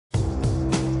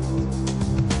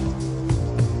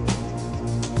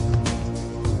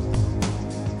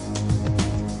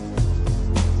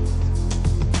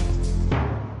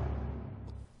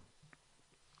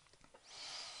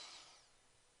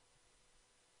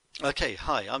Okay,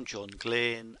 hi, I'm John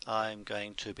Glynn. I'm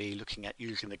going to be looking at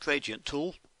using the gradient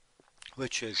tool,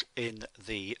 which is in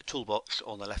the toolbox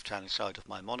on the left hand side of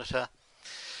my monitor,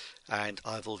 and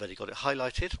I've already got it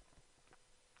highlighted.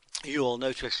 You will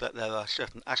notice that there are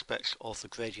certain aspects of the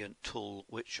gradient tool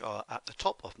which are at the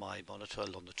top of my monitor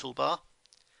along the toolbar,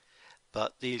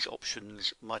 but these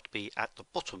options might be at the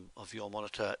bottom of your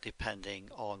monitor depending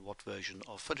on what version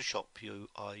of Photoshop you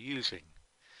are using.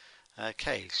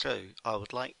 Okay, so I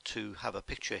would like to have a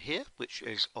picture here which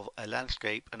is of a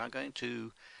landscape, and I'm going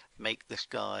to make the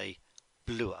sky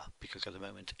bluer because at the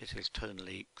moment it is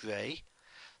tonally grey.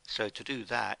 So to do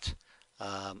that,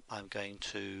 I'm going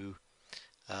to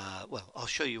I'll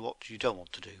show you what you don't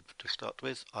want to do. To start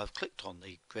with, I've clicked on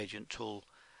the gradient tool,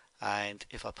 and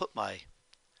if I put my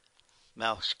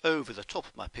mouse over the top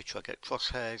of my picture I get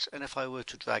crosshairs, and if I were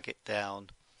to drag it down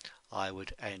I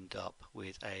would end up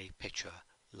with a picture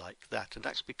like that, and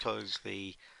that's because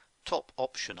the top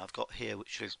option I've got here,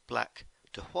 which is black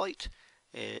to white,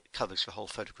 it covers the whole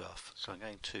photograph. So I'm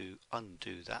going to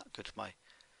undo that, go to my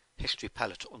history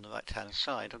palette on the right hand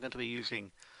side. I'm going to be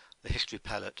using the history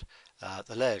palette,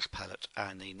 the layers palette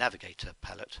and the navigator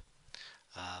palette,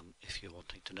 if you're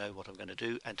wanting to know what I'm going to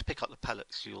do. And to pick up the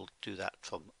palettes you'll do that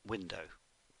from window.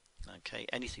 Okay,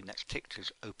 anything that's ticked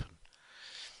is open.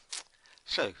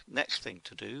 So next thing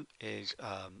to do is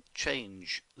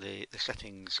change the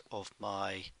settings of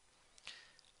my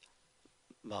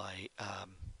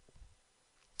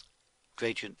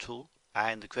gradient tool,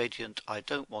 and the gradient I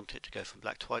don't want it to go from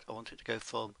black to white. I want it to go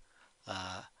from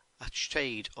a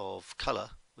shade of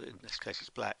colour, in this case it's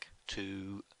black,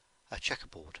 to a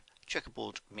checkerboard.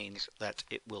 Checkerboard means that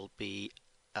it will be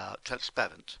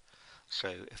transparent.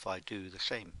 So if I do the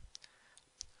same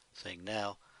thing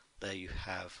now, there you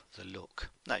have the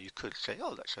look. Now you could say,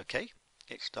 oh, that's okay,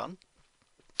 it's done.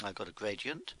 I've got a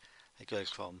gradient. It goes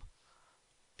from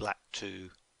black to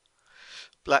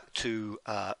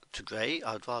grey.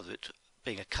 I'd rather it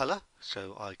being a colour,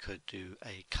 so I could do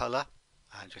a colour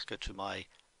and just go to my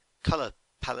colour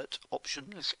palette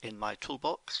options in my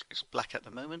toolbox. It's black at the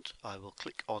moment. I will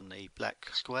click on the black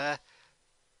square,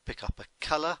 pick up a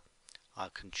colour. I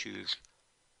can choose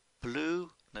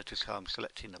blue. Notice how I'm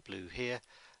selecting the blue here.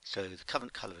 So the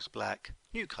current colour is black,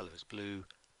 new colour is blue.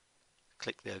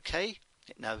 Click the OK.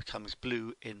 It now becomes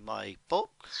blue in my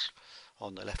box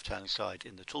on the left hand side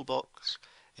in the toolbox.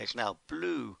 It's now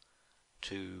blue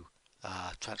to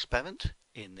transparent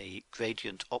in the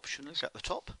gradient options at the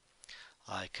top.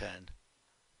 I can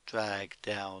drag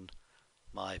down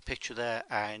my picture there,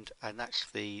 and that's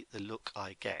the look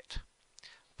I get.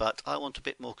 But I want a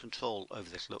bit more control over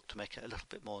this look to make it a little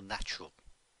bit more natural.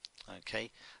 Okay,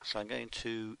 so I'm going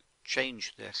to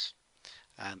change this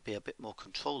and be a bit more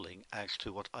controlling as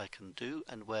to what I can do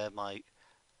and where my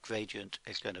gradient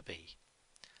is going to be.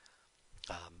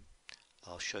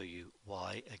 I'll show you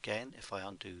why again. If I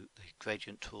undo the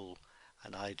gradient tool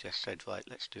and I just said, right,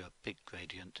 let's do a big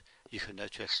gradient, you can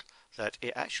notice that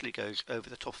it actually goes over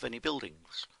the top of any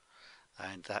buildings,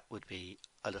 and that would be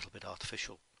a little bit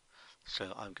artificial.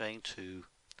 So I'm going to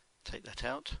take that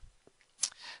out.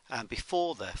 And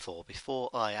before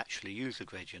I actually use the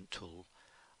gradient tool,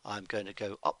 I'm going to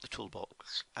go up the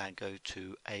toolbox and go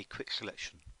to a quick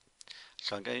selection.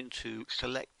 So I'm going to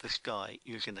select the sky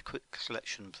using the quick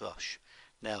selection brush.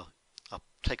 Now I've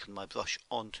taken my brush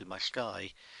onto my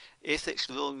sky. If it's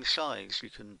the wrong size, you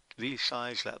can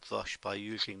resize that brush by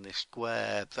using the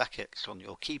square brackets on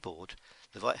your keyboard.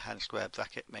 The right hand square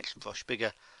bracket makes the brush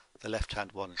bigger, the left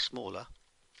hand one is smaller.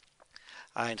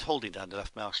 And holding down the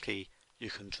left mouse key, you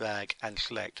can drag and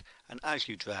select, and as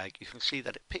you drag you can see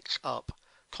that it picks up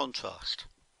contrast.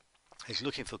 It's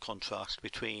looking for contrast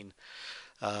between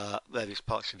various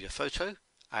parts of your photo,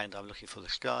 and I'm looking for the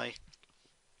sky.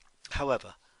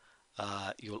 However,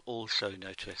 you'll also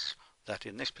notice that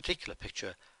in this particular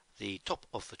picture the top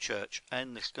of the church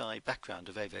and the sky background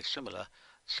are very, very similar,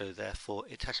 so therefore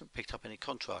it hasn't picked up any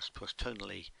contrast, because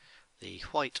tonally the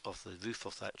white of the roof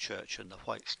of that church and the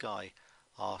white sky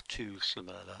are too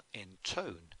similar in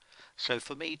tone. So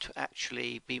for me to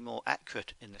actually be more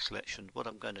accurate in the selection, what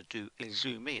I'm going to do is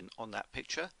zoom in on that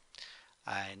picture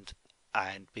and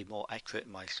be more accurate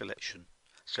in my selection.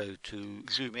 So to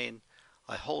zoom in,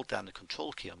 I hold down the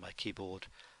control key on my keyboard,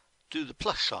 do the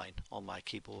plus sign on my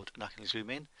keyboard, and I can zoom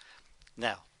in.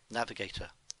 Now, navigator.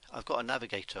 I've got a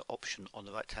navigator option on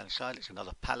the right hand side. It's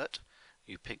another palette.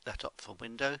 You pick that up from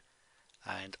window,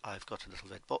 and I've got a little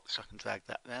red box. I can drag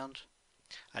that round,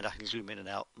 and I can zoom in and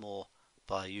out more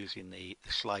by using the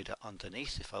slider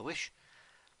underneath if I wish.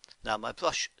 Now my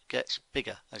brush gets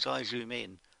bigger as I zoom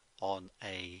in on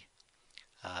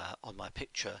my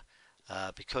picture.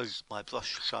 because my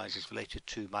brush size is related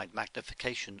to my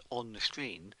magnification on the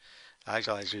screen, as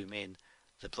I zoom in,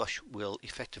 the brush will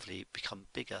effectively become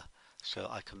bigger, so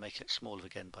I can make it smaller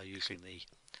again by using the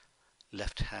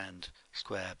left hand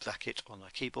square bracket on my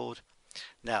keyboard.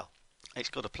 Now, it's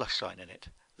got a plus sign in it.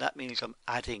 That means I'm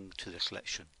adding to the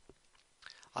selection.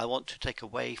 I want to take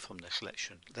away from the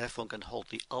selection, therefore I'm going to hold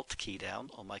the Alt key down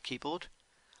on my keyboard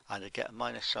and I get a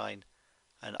minus sign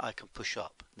and I can push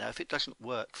up. Now if it doesn't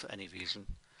work for any reason,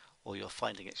 or you're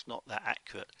finding it's not that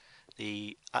accurate,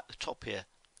 at the top here,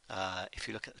 if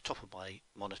you look at the top of my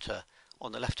monitor,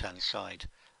 on the left hand side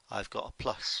I've got a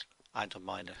plus and a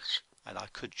minus, and I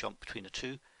could jump between the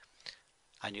two,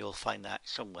 and you'll find that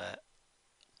somewhere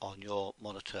on your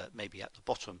monitor, maybe at the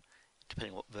bottom,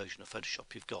 depending on what version of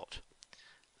Photoshop you've got.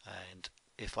 And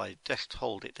if I just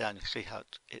hold it down, you see how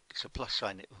it's a plus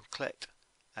sign, it will collect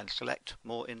and select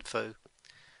more info.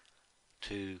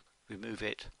 To remove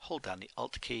it, hold down the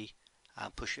Alt key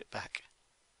and push it back,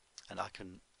 and I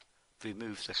can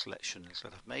remove the selections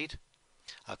that I've made.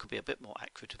 I could be a bit more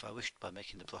accurate if I wished by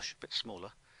making the brush a bit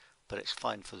smaller, but it's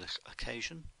fine for this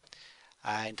occasion.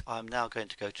 And I'm now going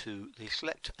to go to the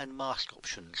select and mask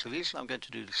options. The reason I'm going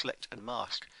to do the select and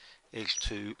mask is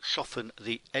to soften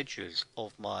the edges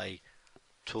of my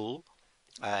tool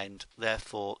and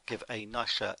therefore give a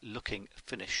nicer looking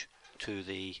finish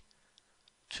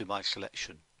to my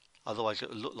selection. Otherwise it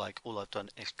will look like all I've done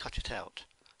is cut it out.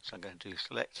 So I'm going to do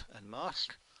select and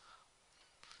mask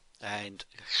and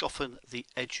soften the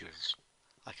edges.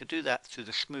 I can do that through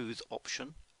the smooth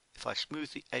option. If I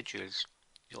smooth the edges,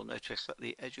 you'll notice that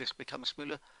the edges become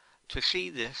smoother. To see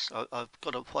this, I've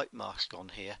got a white mask on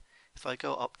here. If I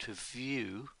go up to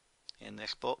view in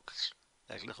this box,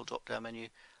 there's a little drop down menu.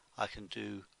 I can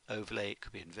do overlay, it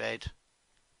could be in red.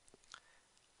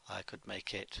 I could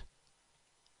make it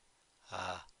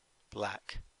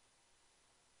black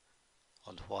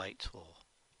on white or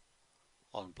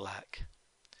on black.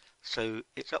 So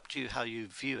it's up to you how you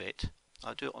view it.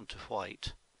 I'll do it onto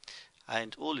white.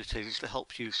 And all it is to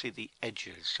help you see the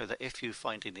edges, so that if you're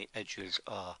finding the edges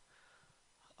are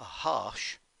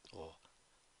harsh or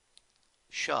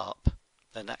sharp,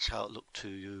 then that's how it looks to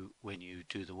you when you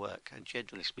do the work. And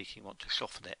generally speaking, you want to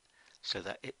soften it so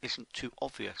that it isn't too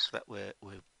obvious that we're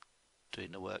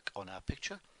doing the work on our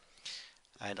picture.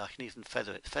 And I can even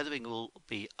feather it. Feathering will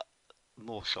be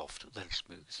more soft than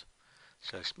smooth,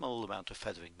 so a small amount of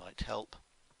feathering might help.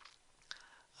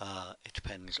 It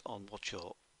depends on what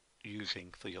you're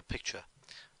using for your picture,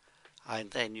 and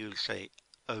then you'll say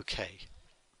OK.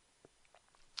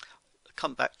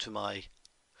 Come back to my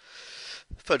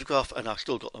photograph and I've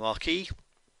still got the marquee.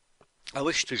 I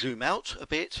wish to zoom out a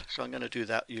bit, so I'm going to do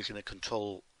that using a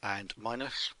control and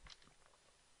minus.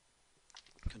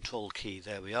 Control key,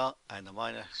 there we are, and the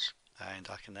minus, and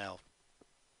I can now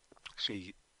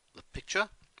see the picture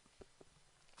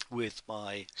with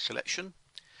my selection.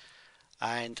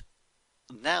 And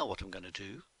now what I'm going to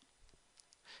do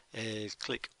is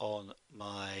click on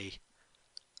my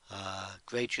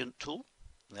gradient tool.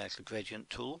 There's the gradient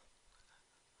tool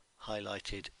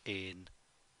highlighted in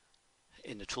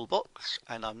the toolbox,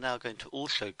 and I'm now going to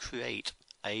also create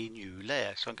a new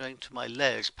layer. So I'm going to my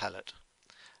layers palette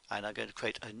and I'm going to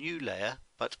create a new layer,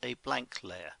 but a blank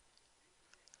layer,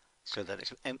 so that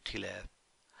it's an empty layer.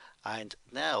 And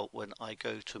now when I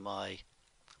go to my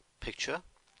picture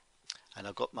and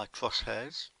I've got my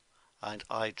crosshairs and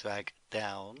I drag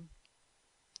down,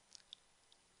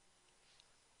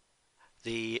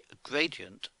 the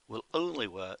gradient will only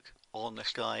work on the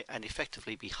sky and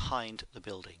effectively behind the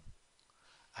building.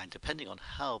 And depending on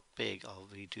how big, I'll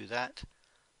redo that,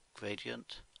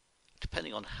 gradient,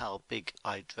 depending on how big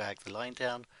I drag the line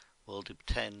down will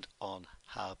depend on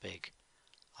how big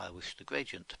I wish the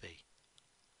gradient to be.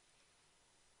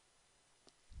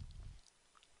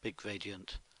 Big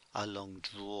gradient, a long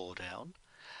draw down.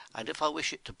 And if I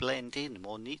wish it to blend in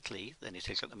more neatly than it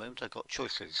is at the moment, I've got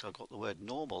choices. I've got the word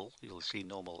normal, you'll see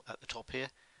normal at the top here.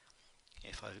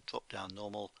 If I drop down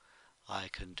normal, I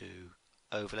can do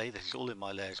overlay. This is all in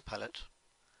my layers palette,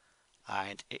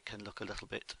 and it can look a little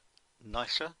bit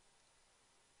nicer.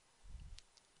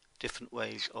 Different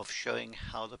ways of showing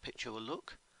how the picture will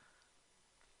look.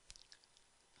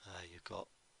 You've got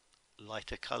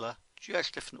lighter colour,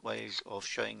 just different ways of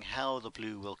showing how the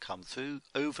blue will come through.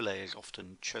 Overlay is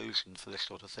often chosen for this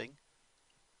sort of thing,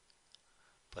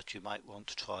 but you might want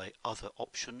to try other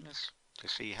options to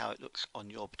see how it looks on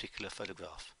your particular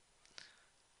photograph.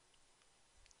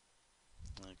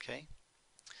 Okay,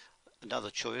 another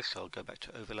choice, I'll go back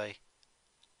to overlay.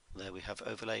 There we have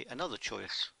overlay. Another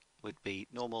choice would be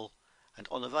normal, and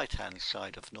on the right hand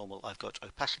side of normal I've got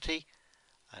opacity,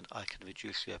 and I can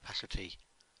reduce the opacity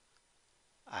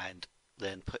and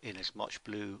then put in as much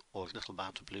blue or as little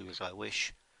amount of blue as I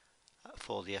wish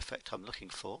for the effect I'm looking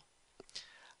for.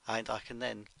 And I can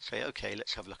then say, okay,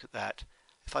 let's have a look at that.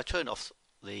 If I turn off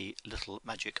the little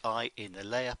magic eye in the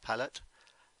layer palette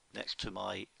next to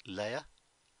my layer,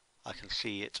 I can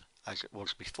see it as it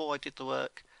was before I did the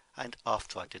work and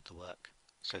after I did the work.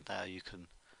 So now you can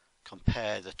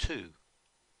compare the two.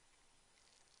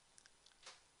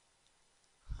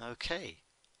 Okay.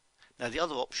 Now the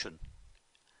other option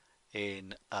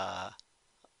in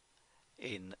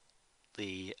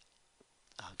the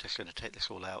I'm just going to take this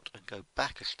all out and go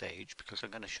back a stage because I'm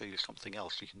going to show you something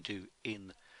else you can do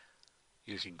in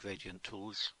using gradient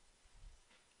tools.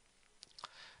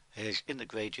 Is in the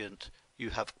gradient you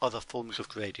have other forms of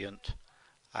gradient,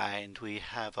 and we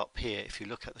have up here, if you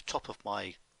look at the top of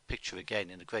my picture again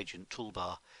in the gradient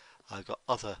toolbar, I've got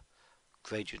other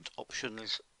gradient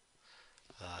options.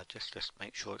 Just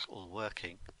make sure it's all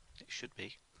working. It should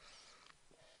be.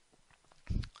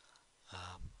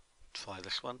 Try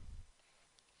this one,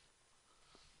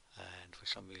 and for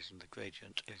some reason the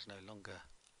gradient is no longer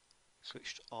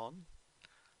switched on.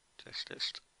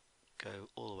 Just go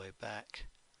all the way back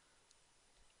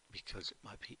because it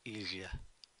might be easier.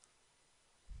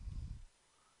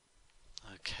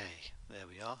 Okay, there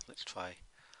we are. Let's try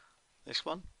this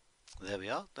one. There we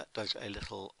are. That does a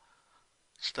little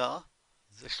star.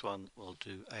 This one will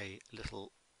do a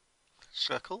little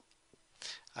circle,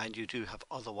 and you do have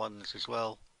other ones as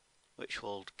well which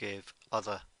will give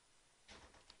other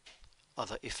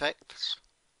effects.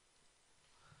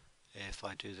 If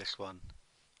I do this one,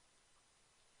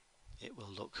 it will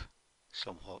look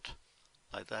somewhat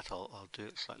like that. I'll do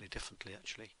it slightly differently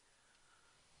actually.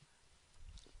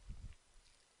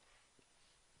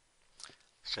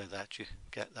 So that you can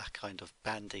get that kind of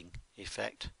banding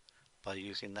effect by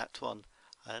using that one.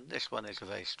 And this one is a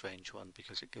very strange one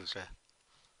because it gives a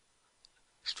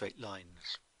straight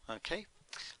lines. Okay,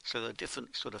 so there are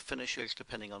different sort of finishes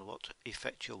depending on what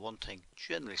effect you're wanting.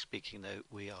 Generally speaking though,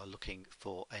 we are looking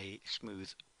for a smooth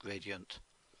gradient.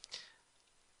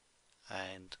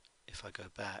 And if I go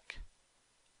back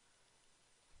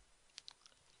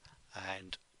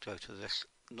and go to this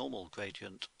normal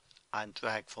gradient and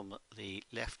drag from the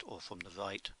left or from the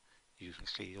right, you can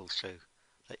see also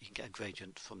that you can get a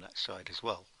gradient from that side as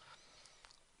well.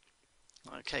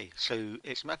 Okay, so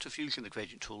it's a matter of using the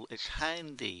gradient tool. It's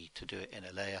handy to do it in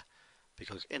a layer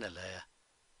because in a layer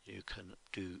you can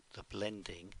do the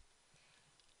blending,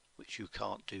 which you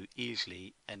can't do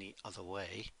easily any other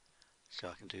way. So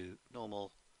I can do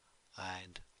normal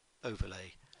and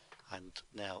overlay, and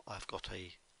now I've got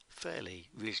a fairly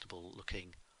reasonable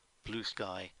looking blue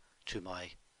sky to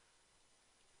my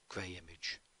grey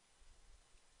image.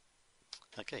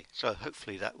 Okay, so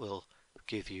hopefully that will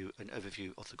give you an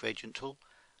overview of the gradient tool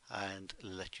and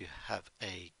let you have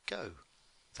a go.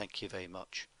 Thank you very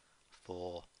much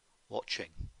for watching.